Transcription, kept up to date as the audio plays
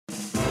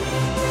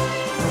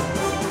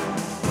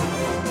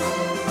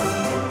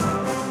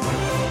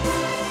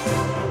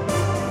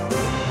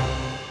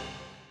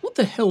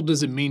the hell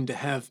does it mean to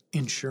have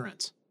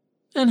insurance?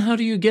 And how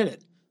do you get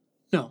it?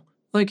 No,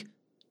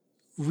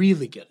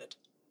 really get it.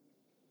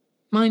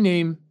 My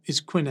name is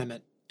Quinn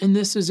Emmett, and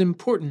this is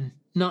Important,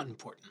 Not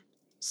Important.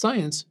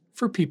 Science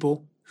for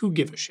people who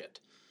give a shit.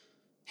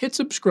 Hit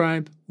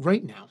subscribe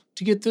right now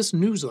to get this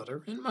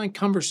newsletter and my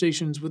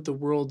conversations with the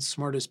world's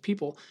smartest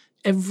people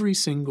every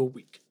single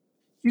week.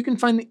 You can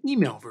find the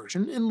email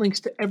version and links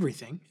to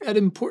everything at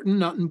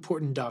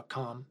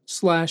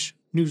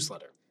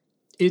importantnotimportant.com/newsletter.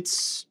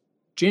 It's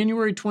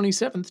January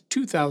 27th,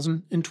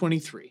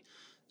 2023.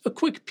 A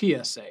quick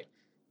PSA.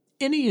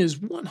 INNY is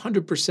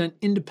 100%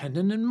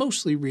 independent and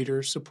mostly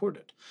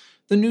reader-supported.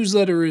 The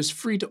newsletter is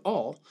free to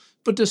all,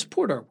 but to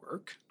support our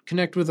work,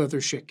 connect with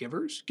other shit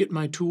givers, get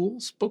my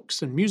tools,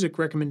 books, and music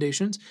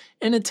recommendations,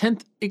 and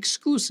attend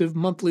exclusive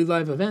monthly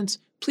live events,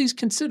 please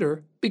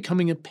consider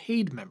becoming a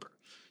paid member.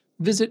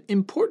 Visit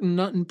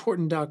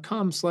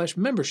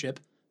importantnotimportant.com/membership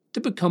to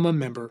become a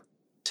member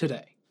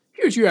today.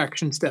 Here's your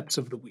action steps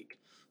of the week.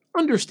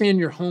 Understand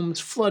your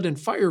home's flood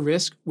and fire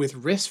risk with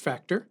Risk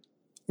Factor.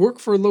 Work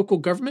for a local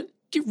government.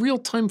 Get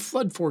real-time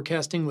flood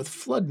forecasting with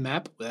Flood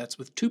Map, that's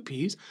with 2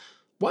 Ps.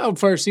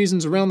 Wildfire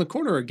season's around the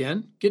corner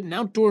again. Get an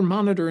outdoor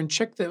monitor and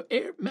check the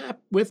air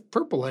map with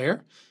Purple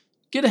Air.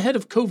 Get ahead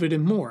of COVID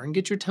and more, and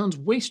get your town's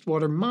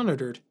wastewater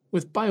monitored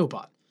with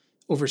BioBot.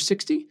 Over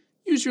 60?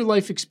 Use your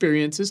life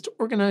experiences to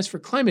organize for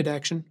climate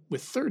action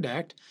with Third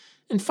Act,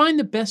 and find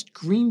the best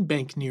green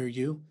bank near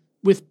you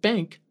with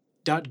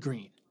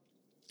bank.green.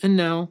 And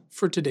now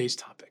for today's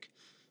topic.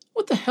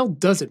 What the hell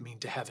does it mean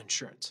to have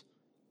insurance?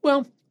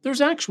 Well,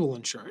 there's actual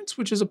insurance,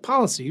 which is a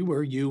policy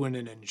where you and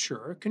an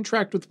insurer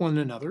contract with one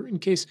another in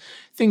case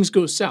things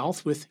go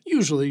south with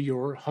usually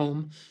your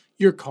home,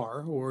 your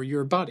car, or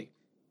your body.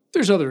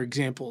 There's other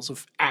examples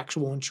of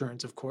actual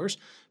insurance, of course,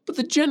 but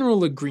the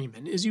general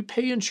agreement is you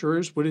pay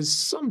insurers what is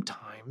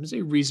sometimes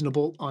a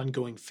reasonable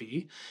ongoing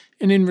fee,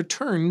 and in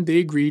return they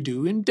agree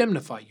to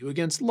indemnify you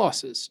against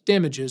losses,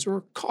 damages,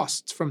 or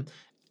costs from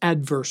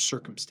adverse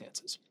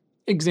circumstances.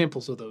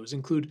 Examples of those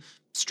include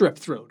strep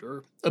throat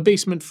or a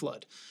basement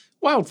flood,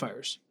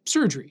 wildfires,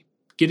 surgery,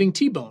 getting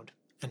T-boned,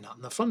 and not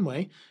in the fun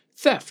way,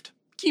 theft,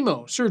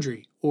 chemo,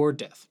 surgery, or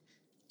death.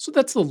 So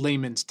that's the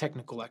layman's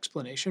technical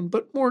explanation,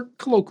 but more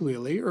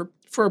colloquially, or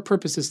for our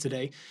purposes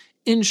today,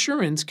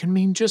 insurance can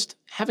mean just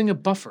having a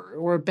buffer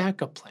or a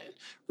backup plan,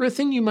 or a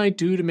thing you might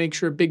do to make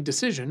sure a big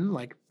decision,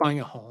 like buying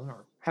a home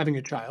or having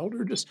a child,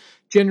 or just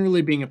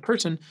generally being a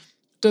person,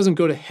 doesn't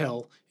go to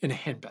hell in a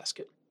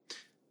handbasket.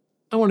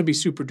 I want to be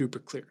super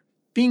duper clear.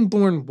 Being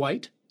born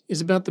white is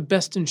about the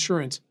best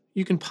insurance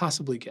you can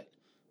possibly get.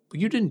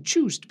 But you didn't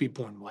choose to be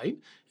born white,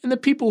 and the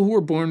people who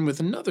were born with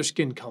another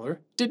skin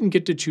color didn't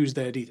get to choose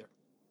that either.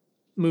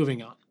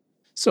 Moving on.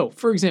 So,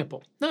 for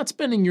example, not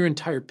spending your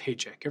entire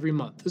paycheck every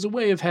month is a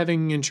way of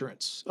having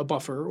insurance, a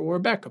buffer, or a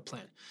backup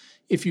plan,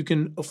 if you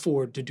can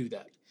afford to do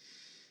that.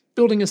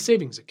 Building a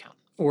savings account,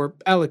 or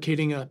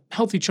allocating a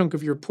healthy chunk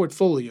of your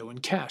portfolio in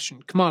cash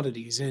and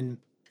commodities in,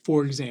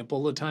 for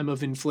example, a time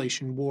of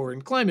inflation, war,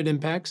 and climate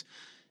impacts,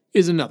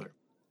 is another.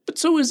 But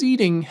so is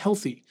eating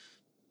healthy,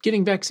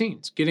 getting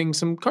vaccines, getting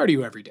some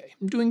cardio every day,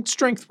 and doing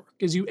strength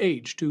work as you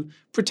age to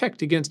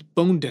protect against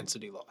bone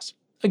density loss.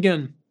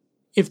 Again,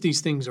 if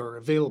these things are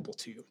available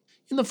to you.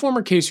 In the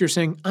former case, you're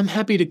saying, I'm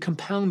happy to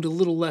compound a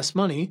little less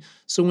money,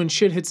 so when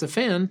shit hits the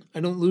fan, I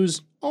don't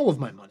lose all of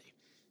my money.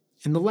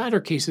 In the latter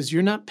cases,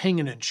 you're not paying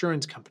an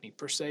insurance company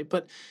per se,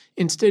 but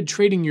instead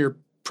trading your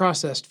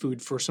processed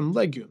food for some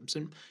legumes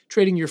and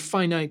trading your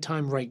finite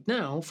time right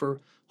now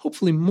for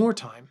hopefully more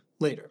time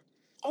later.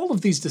 All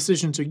of these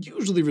decisions are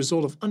usually a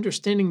result of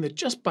understanding that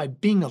just by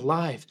being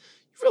alive,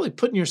 you're really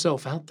putting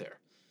yourself out there.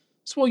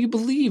 So while you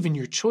believe in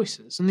your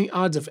choices and the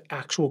odds of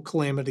actual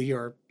calamity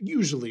are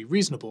usually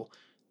reasonable,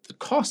 the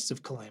costs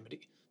of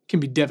calamity can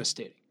be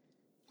devastating.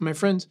 My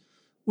friends,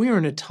 we are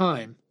in a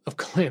time of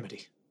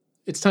calamity.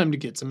 It's time to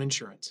get some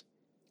insurance.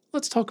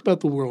 Let's talk about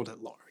the world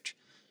at large.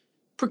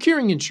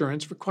 Procuring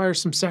insurance requires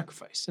some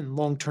sacrifice and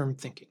long-term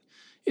thinking.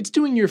 It's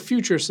doing your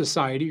future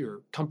society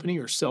or company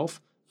or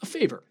self a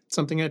favor,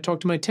 something I talk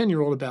to my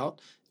 10-year-old about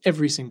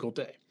every single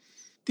day.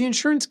 The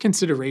insurance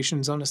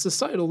considerations on a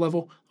societal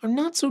level are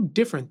not so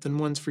different than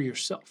ones for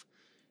yourself.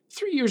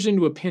 3 years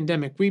into a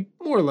pandemic we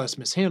more or less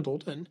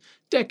mishandled, and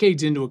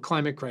decades into a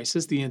climate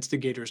crisis the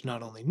instigators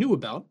not only knew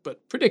about,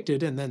 but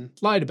predicted and then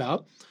lied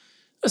about,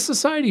 a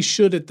society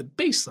should, at the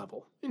base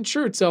level,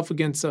 insure itself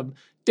against some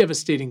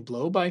devastating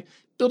blow by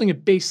building a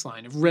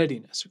baseline of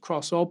readiness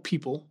across all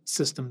people,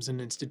 systems,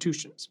 and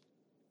institutions.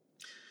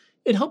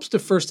 It helps to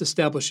first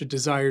establish a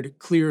desired,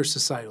 clear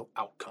societal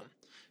outcome.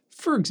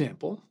 For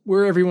example,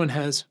 where everyone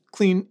has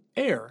clean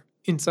air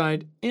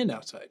inside and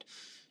outside,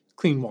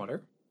 clean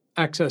water,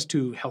 access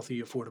to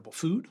healthy, affordable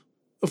food,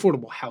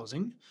 affordable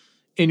housing,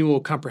 annual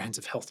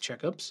comprehensive health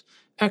checkups,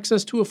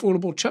 access to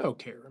affordable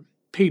childcare,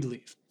 paid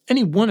leave.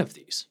 Any one of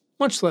these,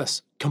 much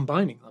less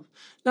combining them,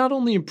 not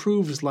only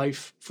improves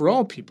life for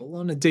all people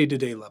on a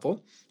day-to-day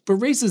level, but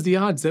raises the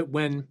odds that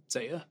when,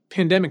 say, a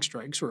pandemic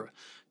strikes or a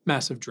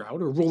massive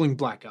drought or rolling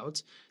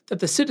blackouts, that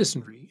the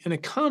citizenry and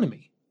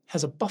economy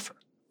has a buffer,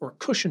 or a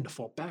cushion to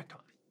fall back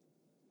on.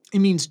 It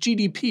means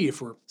GDP,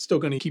 if we're still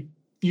going to keep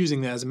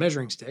using that as a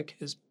measuring stick,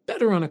 is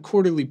better on a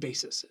quarterly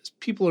basis as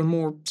people are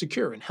more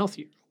secure and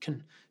healthier,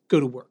 can go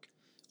to work,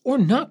 or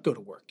not go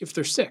to work if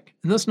they're sick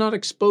and thus not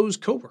expose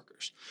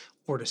coworkers,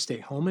 or to stay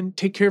home and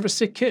take care of a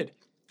sick kid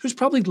who's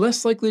probably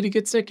less likely to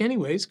get sick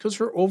anyways because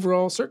her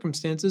overall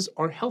circumstances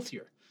are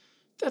healthier.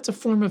 That's a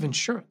form of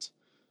insurance.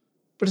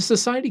 But a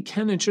society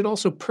can and should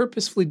also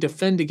purposefully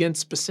defend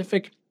against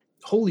specific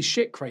holy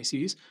shit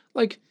crises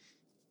like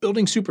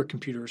building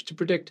supercomputers to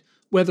predict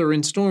weather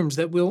and storms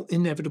that will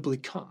inevitably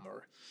come,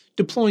 or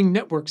deploying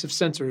networks of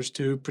sensors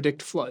to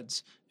predict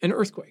floods and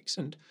earthquakes,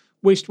 and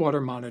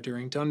wastewater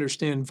monitoring to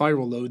understand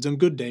viral loads on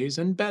good days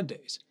and bad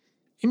days.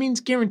 It means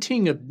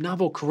guaranteeing a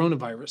novel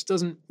coronavirus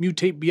doesn't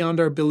mutate beyond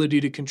our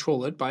ability to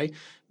control it by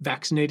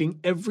vaccinating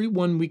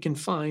everyone we can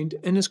find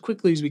and as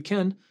quickly as we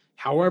can,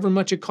 however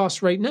much it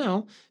costs right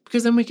now,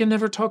 because then we can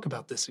never talk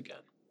about this again.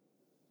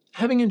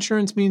 Having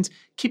insurance means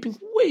keeping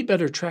way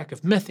better track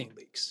of methane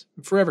leaks,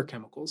 forever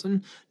chemicals,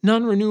 and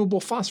non-renewable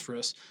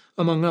phosphorus,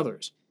 among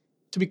others.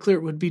 To be clear,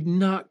 it would be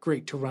not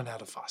great to run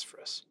out of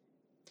phosphorus.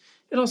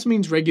 It also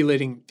means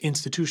regulating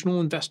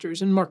institutional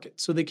investors and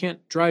markets so they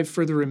can't drive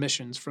further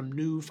emissions from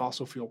new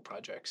fossil fuel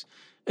projects,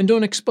 and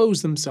don't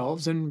expose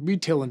themselves and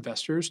retail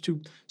investors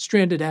to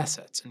stranded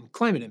assets and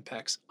climate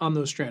impacts on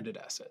those stranded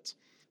assets.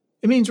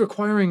 It means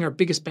requiring our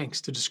biggest banks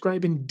to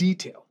describe in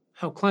detail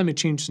how climate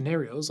change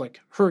scenarios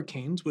like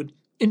hurricanes would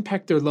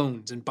impact their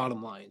loans and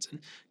bottom lines, and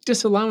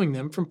disallowing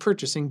them from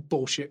purchasing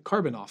bullshit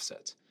carbon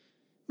offsets.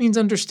 It means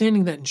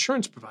understanding that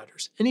insurance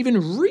providers, and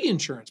even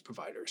reinsurance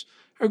providers,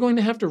 are going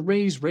to have to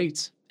raise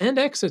rates and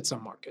exit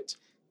some markets,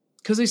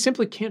 because they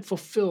simply can't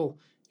fulfill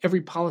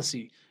every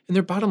policy, and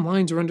their bottom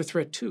lines are under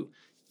threat too.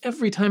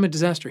 Every time a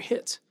disaster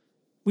hits,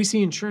 we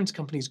see insurance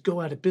companies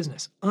go out of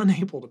business,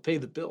 unable to pay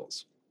the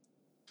bills.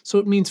 So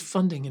it means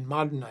funding and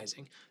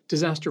modernizing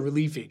disaster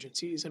relief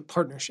agencies and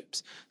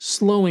partnerships,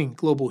 slowing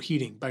global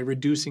heating by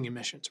reducing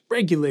emissions,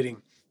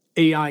 regulating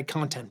AI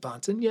content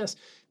bots, and yes,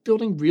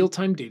 building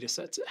real-time data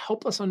sets that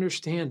help us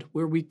understand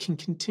where we can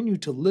continue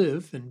to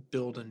live and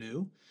build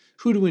anew,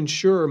 who to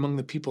insure among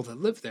the people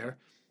that live there,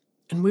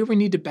 and where we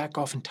need to back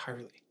off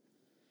entirely.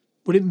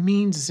 What it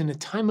means is in a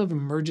time of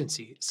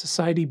emergency,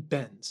 society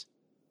bends,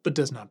 but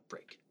does not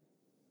break.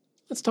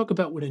 Let's talk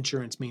about what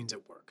insurance means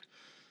at work.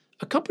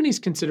 A company's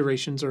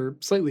considerations are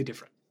slightly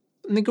different,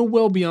 and they go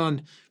well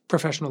beyond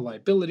professional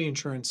liability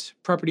insurance,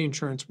 property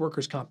insurance,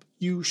 workers' comp.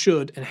 You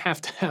should and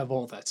have to have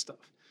all that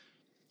stuff.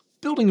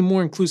 Building a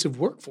more inclusive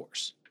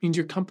workforce means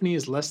your company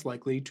is less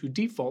likely to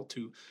default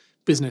to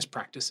business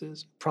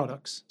practices,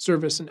 products,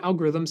 service, and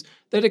algorithms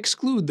that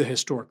exclude the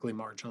historically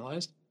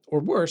marginalized, or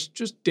worse,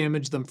 just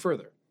damage them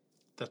further.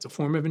 That's a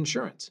form of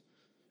insurance.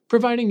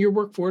 Providing your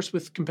workforce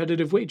with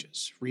competitive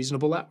wages,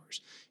 reasonable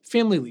hours,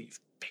 family leave,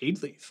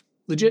 paid leave,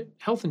 legit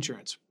health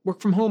insurance,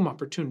 work-from-home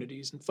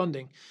opportunities and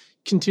funding,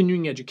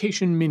 continuing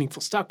education,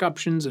 meaningful stock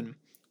options, and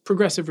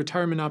progressive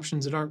retirement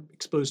options that aren't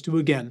exposed to,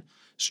 again,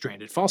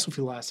 stranded fossil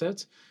fuel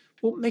assets,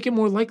 will make it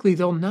more likely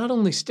they'll not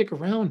only stick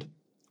around,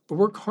 but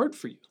work hard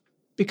for you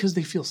because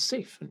they feel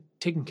safe and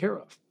taken care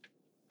of.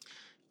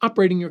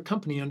 Operating your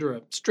company under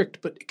a strict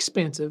but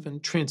expansive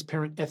and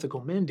transparent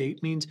ethical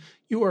mandate means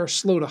you are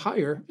slow to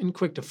hire and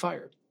quick to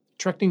fire,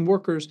 attracting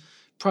workers,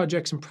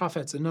 projects, and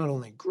profits that not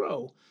only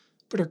grow,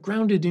 but are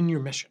grounded in your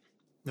mission,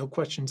 no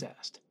questions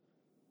asked.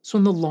 So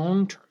in the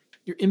long term,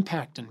 your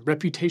impact and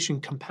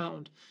reputation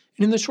compound,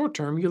 and in the short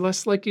term, you're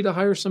less likely to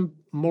hire some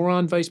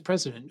moron vice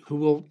president who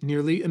will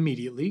nearly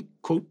immediately,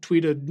 quote,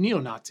 tweet a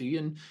neo-Nazi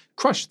and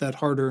crush that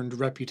hard-earned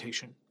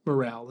reputation,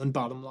 morale, and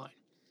bottom line.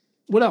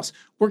 What else?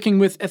 Working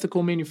with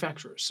ethical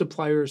manufacturers,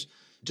 suppliers,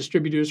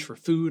 distributors for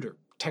food or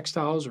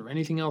textiles or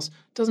anything else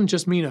doesn't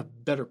just mean a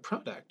better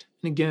product,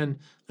 and again,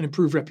 an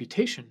improved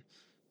reputation,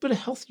 but a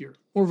healthier,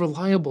 more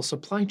reliable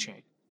supply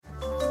chain.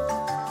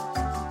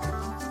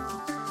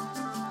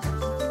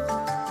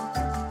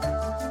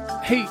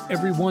 Hey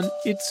everyone,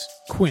 it's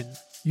Quinn,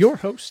 your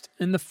host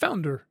and the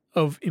founder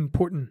of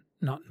Important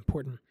Not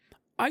Important.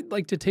 I'd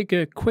like to take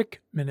a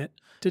quick minute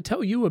to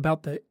tell you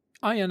about the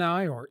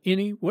INI or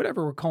INI,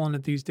 whatever we're calling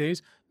it these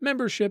days,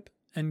 membership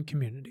and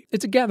community.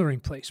 It's a gathering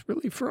place,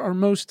 really, for our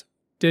most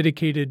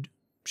dedicated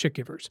shit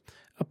givers,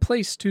 a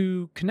place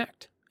to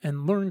connect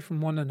and learn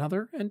from one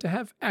another, and to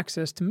have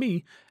access to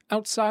me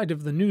outside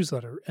of the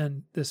newsletter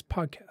and this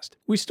podcast.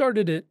 We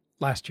started it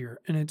last year,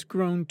 and it's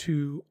grown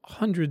to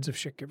hundreds of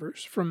shit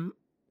givers from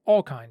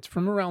all kinds,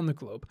 from around the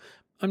globe.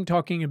 I'm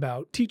talking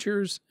about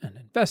teachers and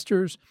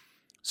investors,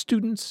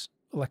 students,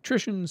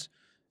 electricians,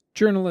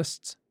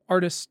 journalists,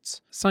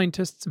 artists,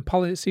 scientists, and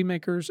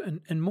policymakers,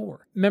 and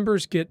more.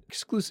 Members get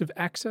exclusive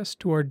access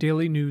to our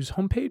daily news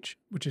homepage,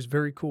 which is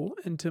very cool,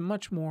 and to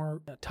much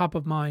more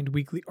top-of-mind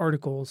weekly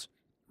articles,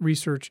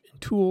 research,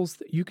 and tools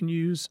that you can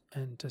use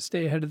and to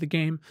stay ahead of the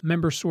game,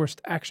 member-sourced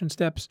action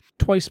steps,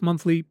 twice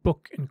monthly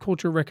book and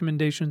culture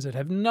recommendations that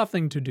have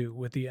nothing to do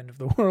with the end of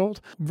the world,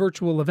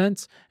 virtual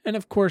events, and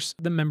of course,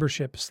 the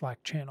membership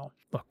Slack channel.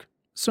 Look,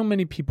 so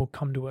many people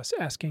come to us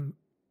asking,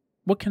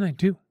 what can I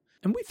do?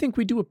 And we think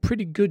we do a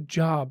pretty good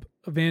job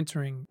of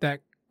answering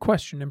that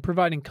question and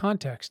providing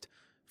context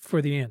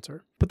for the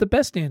answer. But the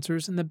best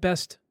answers and the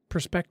best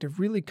perspective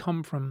really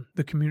come from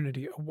the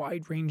community, a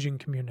wide-ranging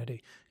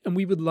community. And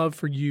we would love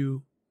for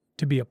you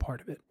to be a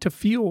part of it, to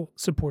feel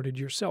supported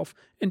yourself,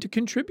 and to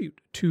contribute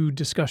to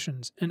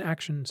discussions and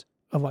actions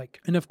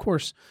alike. And of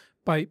course,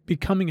 by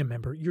becoming a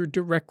member, you're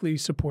directly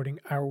supporting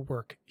our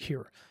work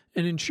here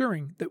and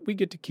ensuring that we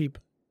get to keep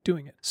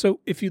doing it.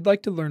 So if you'd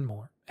like to learn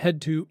more,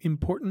 head to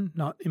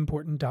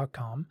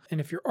importantnotimportant.com.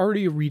 And if you're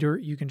already a reader,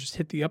 you can just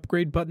hit the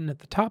upgrade button at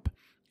the top.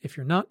 If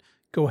you're not,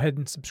 go ahead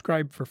and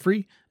subscribe for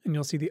free, and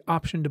you'll see the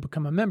option to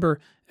become a member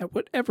at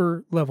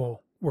whatever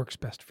level works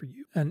best for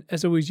you. And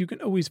as always, you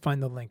can always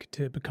find the link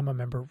to become a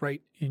member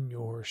right in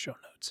your show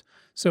notes.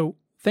 So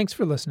thanks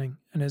for listening.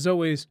 And as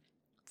always,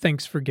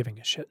 thanks for giving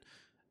a shit.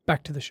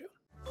 Back to the show.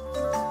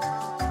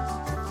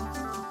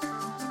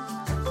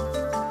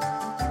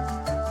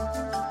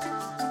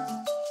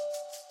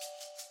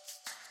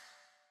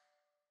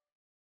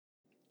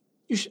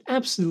 You should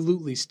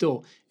absolutely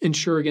still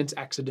insure against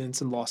accidents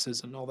and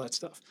losses and all that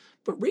stuff.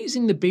 But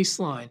raising the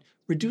baseline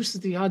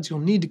reduces the odds you'll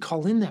need to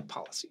call in that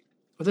policy,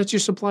 or that your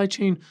supply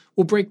chain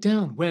will break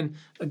down when,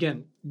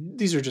 again,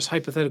 these are just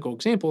hypothetical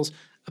examples,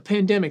 a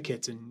pandemic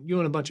hits and you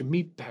own a bunch of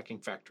meat packing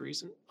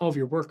factories and all of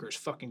your workers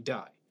fucking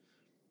die.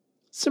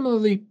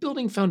 Similarly,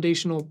 building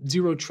foundational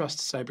zero-trust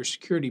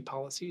cybersecurity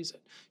policies at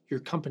your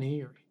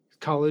company or your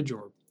college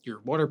or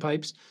your water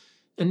pipes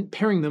and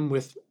pairing them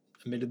with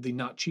admittedly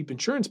not cheap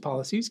insurance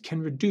policies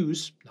can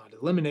reduce, not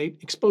eliminate,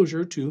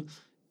 exposure to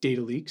data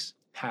leaks,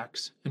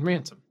 hacks, and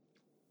ransom.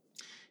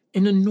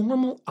 In a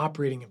normal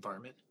operating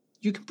environment,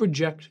 you can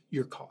project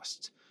your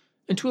costs,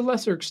 and to a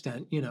lesser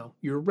extent,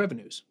 your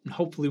revenues, and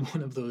hopefully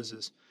one of those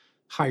is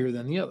higher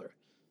than the other.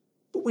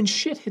 But when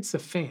shit hits the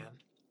fan,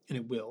 and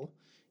it will,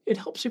 it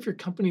helps if your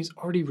company's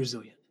already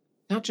resilient,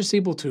 not just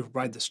able to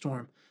ride the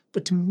storm,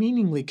 but to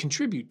meaningfully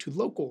contribute to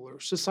local or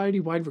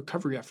society-wide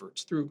recovery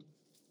efforts through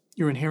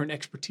your inherent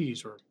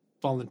expertise or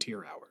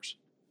volunteer hours.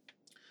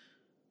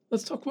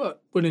 Let's talk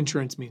about what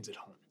insurance means at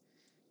home.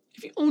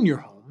 If you own your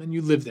home and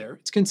you live there,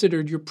 it's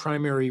considered your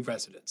primary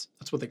residence.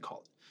 That's what they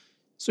call it.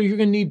 So you're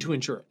going to need to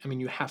insure it.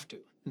 You have to.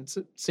 And it's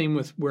the same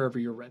with wherever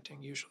you're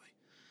renting usually.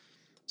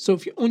 So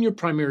if you own your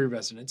primary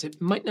residence,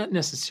 it might not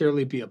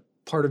necessarily be a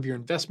part of your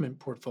investment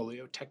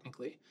portfolio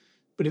technically.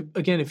 But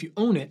if you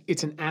own it,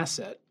 it's an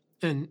asset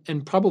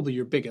and probably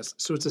your biggest.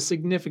 So it's a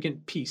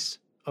significant piece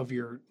of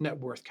your net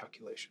worth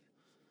calculation.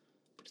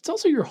 It's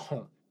also your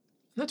home.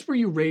 That's where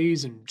you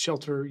raise and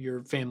shelter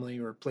your family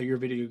or play your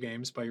video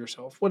games by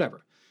yourself,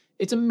 whatever.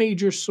 It's a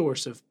major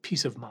source of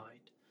peace of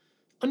mind.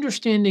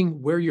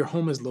 Understanding where your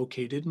home is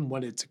located and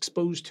what it's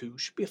exposed to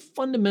should be a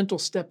fundamental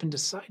step in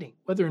deciding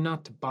whether or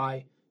not to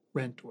buy,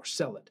 rent, or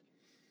sell it.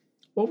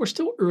 While we're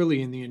still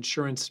early in the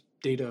insurance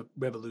data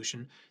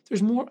revolution,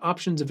 there's more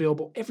options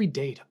available every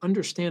day to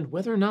understand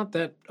whether or not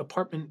that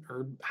apartment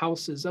or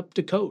house is up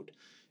to code,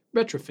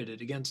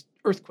 retrofitted against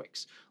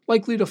earthquakes,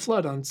 likely to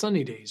flood on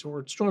sunny days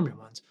or stormy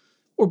ones,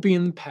 or be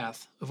in the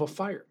path of a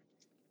fire.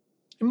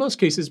 In most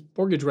cases,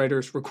 mortgage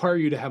writers require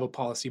you to have a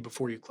policy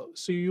before you close,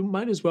 so you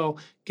might as well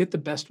get the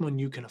best one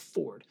you can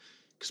afford.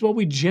 Because while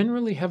we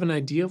generally have an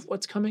idea of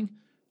what's coming,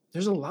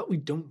 there's a lot we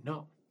don't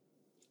know.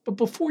 But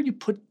before you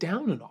put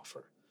down an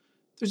offer,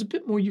 there's a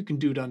bit more you can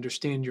do to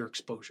understand your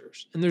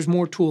exposures. And there's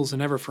more tools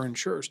than ever for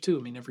insurers,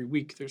 too. Every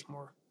week there's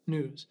more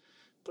news.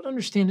 But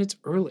understand it's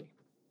early.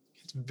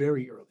 It's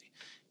very early.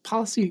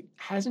 Policy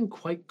hasn't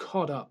quite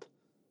caught up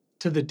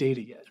to the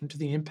data yet and to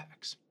the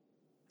impacts.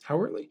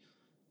 How early?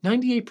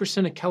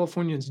 98% of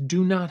Californians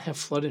do not have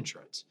flood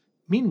insurance.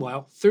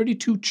 Meanwhile,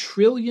 32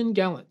 trillion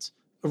gallons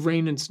of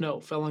rain and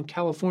snow fell on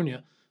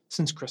California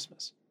since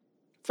Christmas.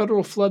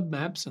 Federal flood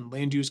maps and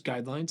land use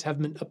guidelines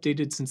have been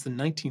updated since the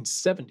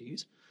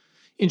 1970s.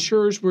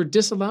 Insurers were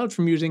disallowed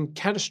from using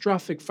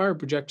catastrophic fire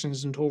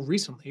projections until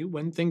recently,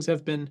 when things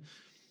have been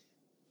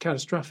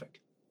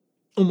catastrophic.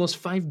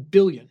 Almost $5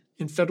 billion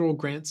in federal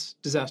grants,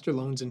 disaster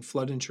loans, and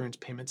flood insurance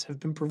payments have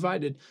been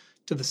provided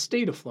to the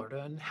state of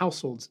Florida and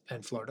households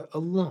in Florida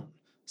alone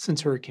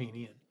since Hurricane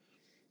Ian.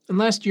 And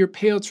last year,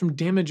 payouts from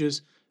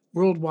damages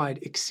worldwide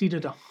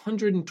exceeded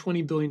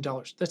 $120 billion.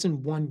 That's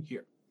in 1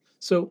 year.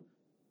 So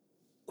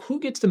who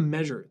gets to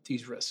measure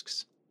these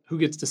risks? Who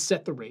gets to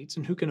set the rates,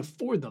 and who can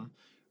afford them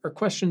are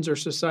questions our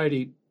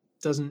society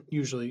doesn't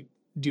usually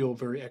deal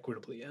very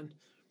equitably in.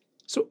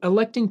 So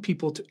electing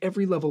people to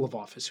every level of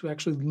office who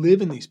actually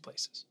live in these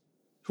places,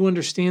 who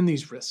understand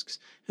these risks,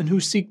 and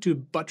who seek to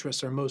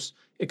buttress our most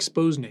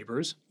exposed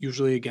neighbors,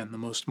 usually again the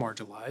most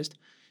marginalized,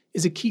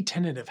 is a key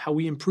tenet of how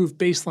we improve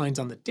baselines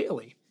on the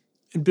daily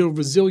and build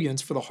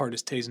resilience for the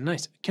hardest days and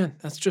nights. Again,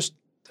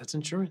 that's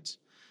insurance.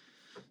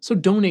 So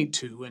donate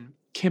to and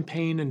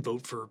campaign and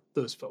vote for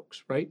those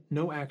folks, right?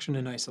 No action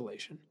in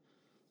isolation.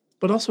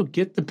 But also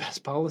get the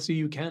best policy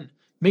you can.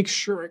 Make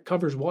sure it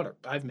covers water.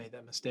 I've made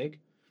that mistake.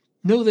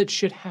 Know that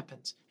shit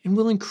happens and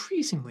will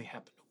increasingly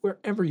happen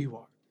wherever you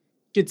are.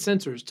 Get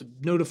sensors to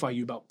notify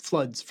you about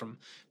floods from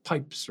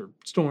pipes or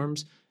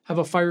storms, Have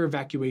a fire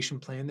evacuation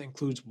plan that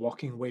includes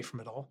walking away from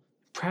it all.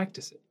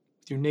 Practice it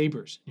with your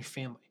neighbors and your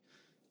family.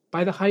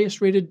 Buy the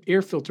highest rated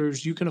air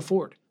filters you can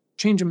afford.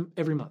 Change them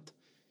every month.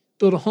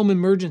 Build a home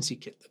emergency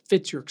kit that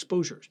fits your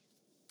exposures.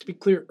 To be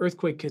clear,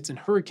 earthquake kits and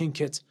hurricane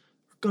kits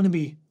are going to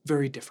be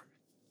very different.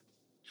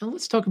 Now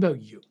let's talk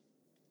about you.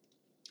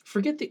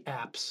 Forget the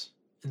apps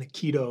and the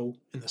keto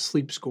and the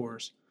sleep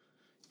scores.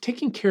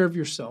 Taking care of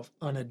yourself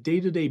on a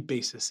day-to-day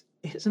basis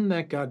isn't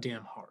that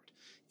goddamn hard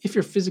if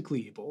you're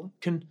physically able,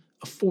 can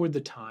afford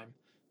the time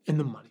and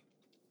the money.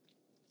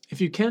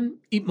 If you can,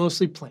 eat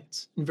mostly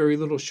plants and very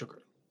little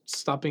sugar,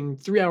 stopping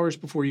 3 hours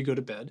before you go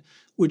to bed,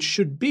 which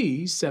should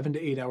be 7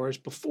 to 8 hours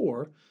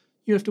before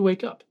you have to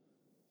wake up.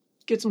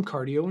 Get some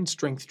cardio and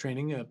strength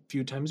training a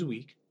few times a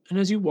week, and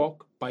as you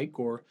walk, bike,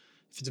 or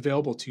if it's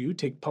available to you,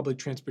 take public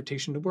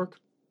transportation to work,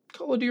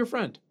 call a dear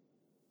friend.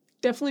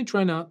 Definitely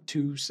try not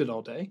to sit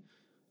all day.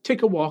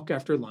 Take a walk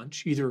after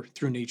lunch, either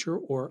through nature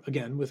or,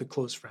 again, with a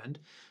close friend,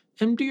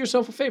 and do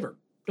yourself a favor.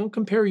 Don't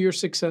compare your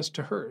success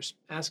to hers.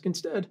 Ask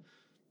instead,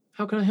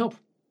 how can I help?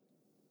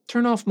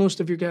 Turn off most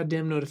of your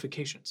goddamn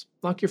notifications.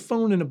 Lock your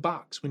phone in a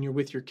box when you're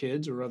with your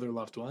kids or other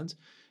loved ones,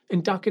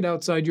 and dock it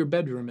outside your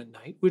bedroom at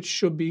night, which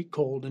should be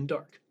cold and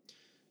dark.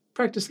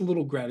 Practice a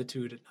little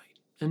gratitude at night,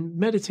 and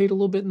meditate a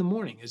little bit in the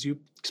morning as you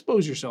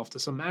expose yourself to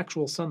some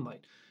actual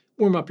sunlight.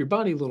 Warm up your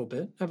body a little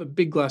bit, have a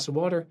big glass of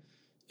water,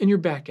 and you're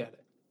back at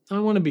it. I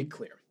want to be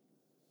clear.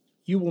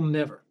 You will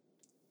never,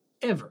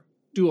 ever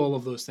do all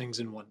of those things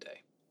in one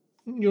day.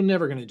 You're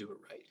never going to do it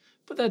right,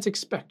 but that's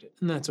expected,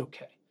 and that's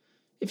okay.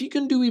 If you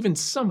can do even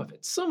some of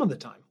it, some of the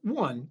time,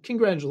 1,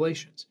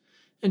 congratulations.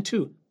 And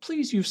 2,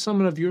 please use some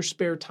of your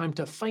spare time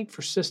to fight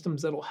for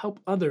systems that'll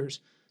help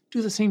others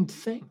do the same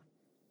thing.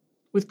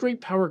 With great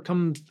power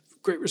comes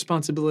great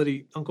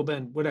responsibility, Uncle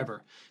Ben,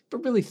 whatever.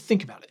 But really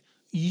think about it.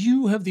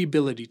 You have the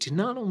ability to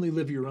not only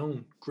live your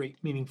own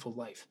great, meaningful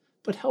life,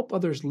 but help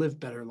others live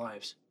better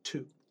lives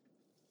too.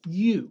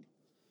 You,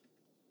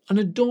 an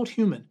adult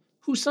human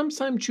who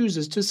sometimes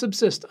chooses to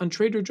subsist on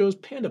Trader Joe's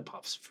Panda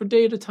Puffs for a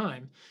day at a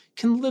time,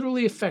 can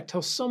literally affect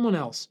how someone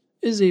else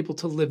is able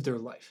to live their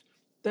life.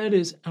 That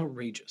is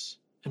outrageous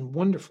and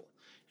wonderful,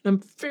 and I'm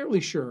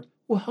fairly sure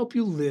will help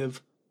you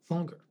live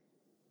longer.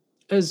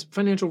 As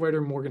financial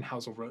writer Morgan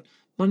Housel wrote,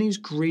 money's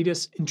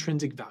greatest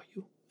intrinsic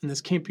value, and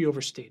this can't be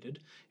overstated,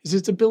 is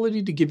its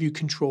ability to give you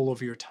control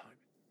over your time.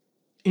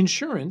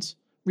 Insurance,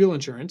 real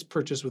insurance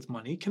purchased with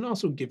money, can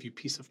also give you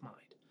peace of mind.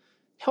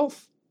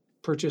 Health,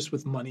 purchased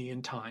with money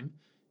and time,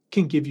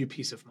 can give you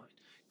peace of mind.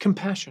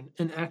 Compassion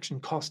and action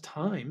cost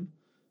time,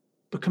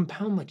 but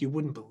compound like you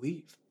wouldn't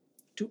believe.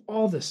 Do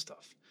all this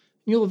stuff,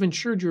 and you'll have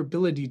ensured your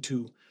ability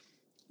to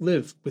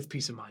live with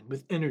peace of mind,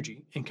 with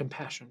energy and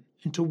compassion,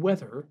 and to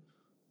weather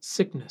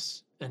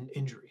sickness and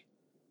injury.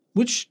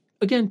 Which,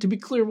 again, to be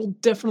clear, will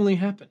definitely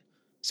happen,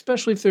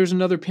 especially if there's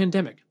another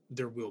pandemic.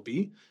 There will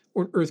be,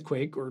 or an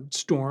earthquake, or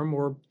storm,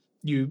 or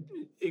you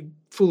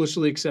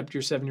foolishly accept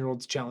your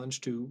 7-year-old's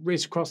challenge to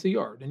race across the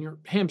yard and your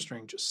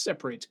hamstring just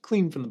separates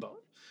clean from the bone.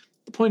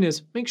 The point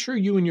is, make sure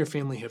you and your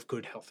family have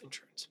good health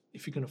insurance,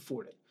 if you can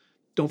afford it.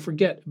 Don't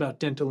forget about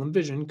dental and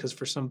vision, because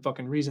for some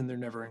fucking reason they're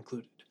never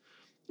included.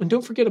 And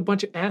don't forget a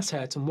bunch of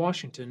asshats in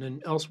Washington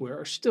and elsewhere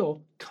are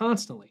still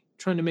constantly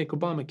trying to make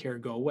Obamacare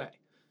go away.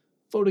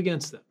 Vote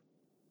against them.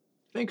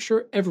 Make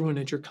sure everyone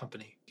at your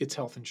company gets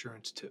health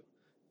insurance too.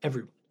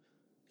 Everyone.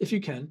 If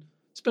you can,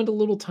 spend a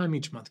little time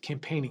each month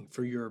campaigning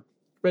for your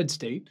red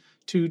state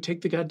to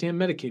take the goddamn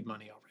Medicaid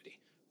money already,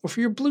 or for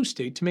your blue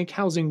state to make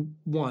housing,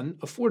 1,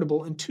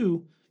 affordable, and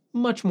 2,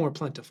 much more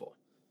plentiful.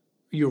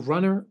 Are you a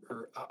runner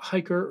or a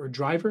hiker or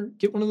driver?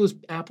 Get one of those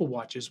Apple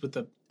Watches with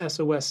the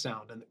SOS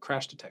sound and the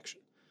crash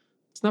detection.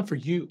 It's not for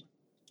you,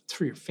 it's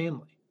for your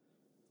family.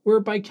 Wear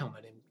a bike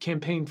helmet and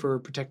campaign for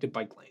protected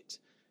bike lanes.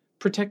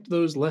 Protect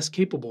those less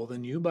capable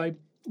than you by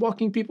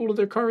walking people to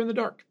their car in the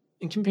dark,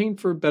 and campaign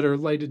for better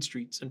lighted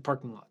streets and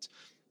parking lots.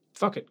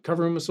 Fuck it,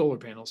 cover them with solar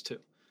panels too.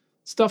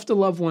 Stuff the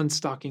loved one's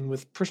stocking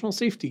with personal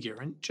safety gear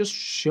and just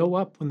show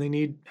up when they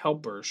need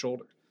help or a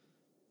shoulder.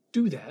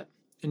 Do that,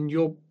 and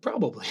you'll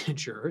probably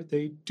ensure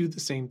they do the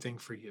same thing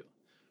for you.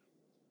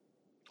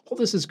 All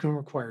this is going to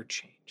require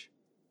change.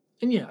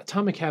 And yeah,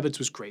 Atomic Habits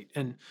was great,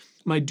 and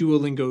my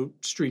Duolingo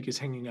streak is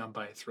hanging on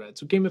by a thread,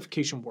 so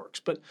gamification works,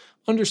 but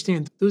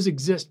understand those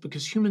exist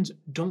because humans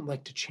don't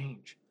like to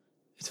change.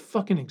 It's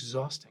fucking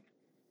exhausting.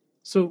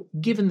 So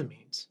given the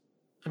means,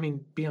 I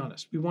mean, be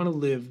honest, we want to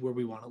live where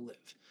we want to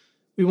live.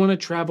 We want to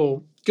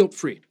travel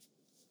guilt-free.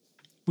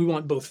 We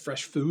want both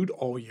fresh food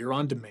all year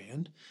on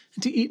demand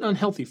and to eat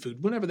unhealthy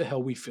food whenever the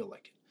hell we feel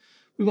like it.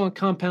 We want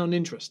compound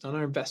interest on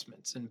our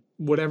investments in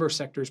whatever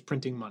sector is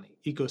printing money,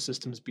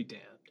 ecosystems be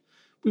damned.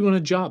 We want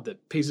a job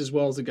that pays as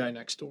well as the guy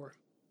next door.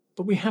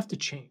 But we have to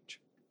change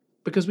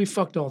because we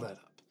fucked all that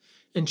up.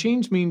 And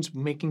change means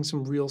making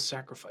some real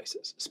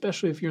sacrifices,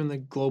 especially if you're in the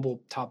global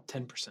top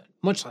 10%,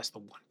 much less the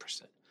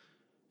 1%. And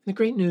the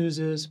great news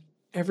is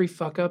every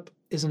fuck up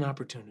is an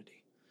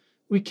opportunity.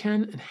 We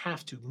can and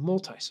have to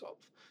multi-solve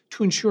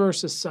to ensure our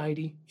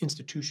society,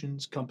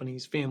 institutions,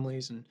 companies,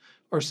 families, and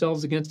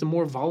ourselves against a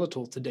more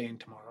volatile today and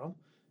tomorrow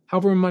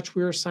however much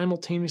we are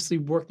simultaneously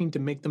working to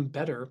make them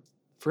better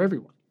for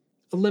everyone.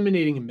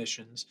 Eliminating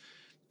emissions,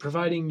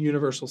 providing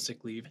universal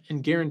sick leave,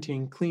 and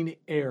guaranteeing clean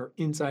air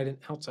inside and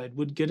outside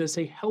would get us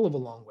a hell of a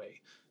long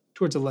way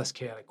towards a less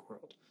chaotic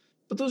world.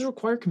 But those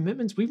require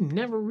commitments we've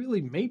never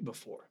really made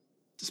before,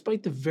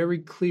 despite the very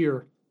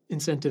clear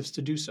incentives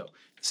to do so.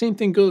 The same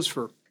thing goes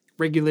for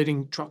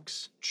regulating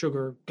trucks,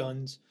 sugar,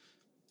 guns,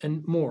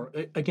 and more.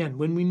 Again,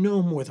 when we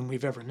know more than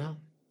we've ever known,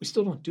 we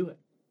still don't do it.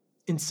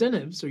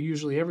 Incentives are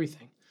usually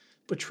everything,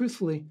 but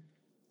truthfully,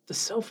 the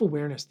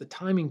self-awareness, the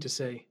timing to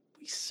say,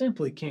 we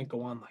simply can't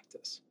go on like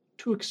this,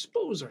 to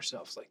expose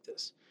ourselves like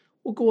this,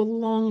 will go a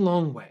long,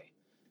 long way.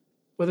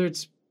 Whether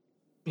it's,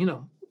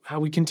 how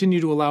we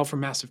continue to allow for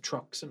massive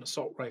trucks and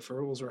assault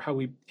rifles, or how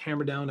we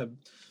hammer down a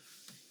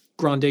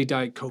Grande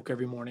Diet Coke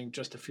every morning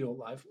just to feel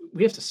alive,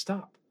 we have to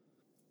stop.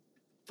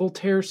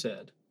 Voltaire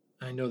said,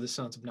 I know this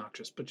sounds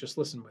obnoxious, but just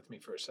listen with me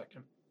for a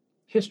second.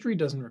 History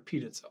doesn't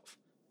repeat itself.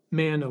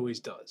 Man always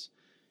does.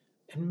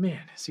 And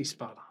man, is he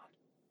spot on.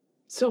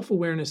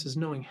 Self-awareness is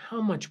knowing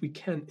how much we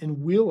can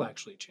and will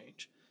actually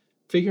change,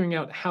 figuring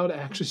out how to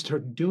actually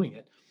start doing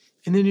it,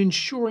 and then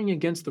ensuring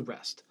against the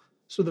rest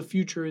so the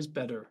future is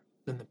better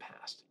than the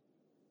past.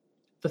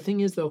 The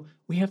thing is, though,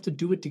 we have to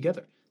do it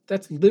together.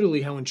 That's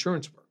literally how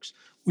insurance works.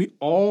 We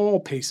all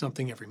pay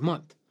something every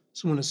month.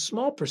 So when a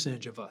small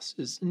percentage of us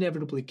is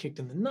inevitably kicked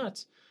in the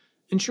nuts,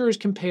 insurers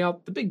can pay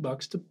out the big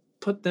bucks to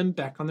put them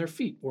back on their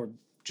feet, or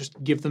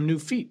just give them new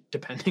feet,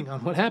 depending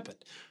on what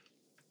happened.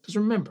 Because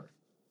remember,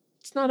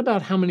 it's not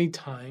about how many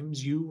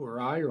times you or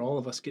I or all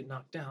of us get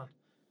knocked down.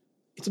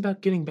 It's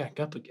about getting back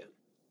up again.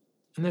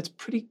 And that's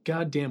pretty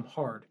goddamn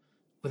hard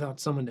without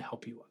someone to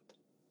help you up.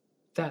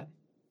 That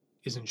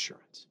is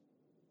insurance.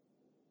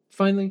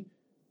 Finally,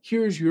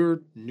 here's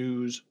your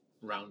news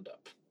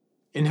roundup.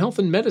 In health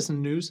and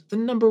medicine news, the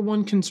number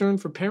one concern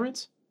for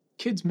parents?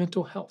 Kids'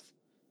 mental health.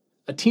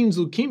 A teen's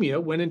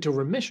leukemia went into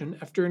remission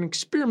after an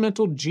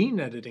experimental gene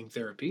editing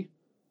therapy.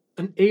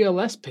 An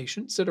ALS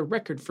patient set a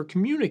record for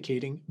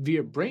communicating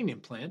via brain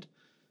implant.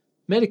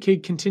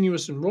 Medicaid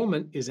continuous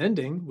enrollment is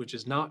ending, which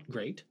is not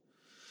great.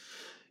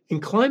 In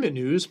climate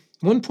news,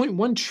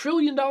 $1.1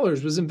 trillion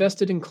was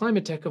invested in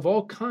climate tech of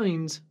all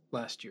kinds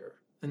last year.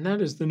 And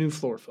that is the new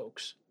floor,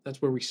 folks.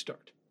 That's where we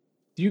start.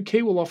 The UK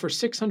will offer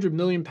 £600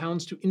 million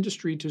to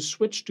industry to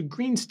switch to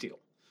green steel.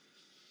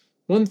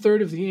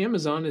 1/3 of the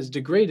Amazon is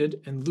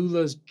degraded, and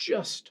Lula's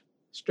just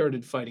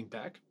started fighting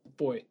back.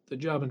 Boy, the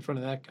job in front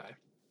of that guy.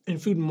 In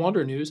food and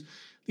water news,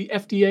 the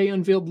FDA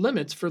unveiled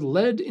limits for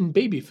lead in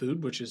baby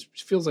food, which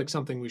feels like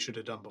something we should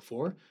have done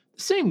before.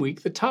 The same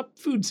week, the top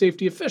food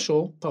safety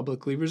official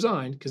publicly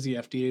resigned because the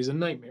FDA is a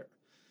nightmare.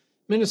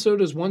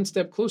 Minnesota is one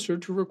step closer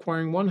to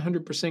requiring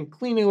 100%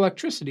 clean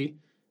electricity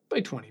by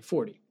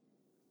 2040.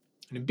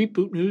 And in Beep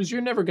Boop news,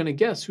 you're never going to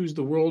guess who's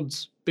the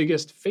world's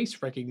biggest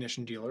face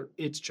recognition dealer.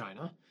 It's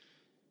China.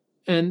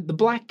 And the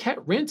Black Cat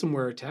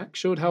ransomware attack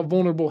showed how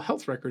vulnerable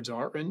health records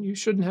are, and you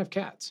shouldn't have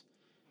cats.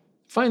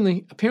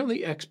 Finally, apparently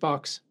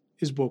Xbox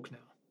is woke now.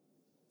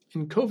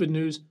 In COVID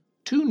news,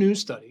 2 new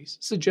studies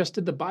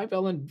suggested the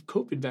bivalent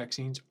COVID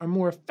vaccines are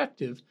more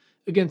effective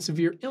against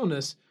severe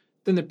illness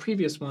than the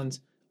previous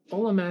ones.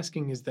 All I'm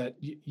asking is that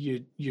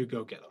you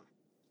go get them.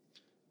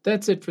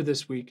 That's it for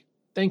this week.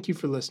 Thank you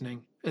for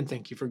listening, and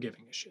thank you for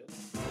giving a shit.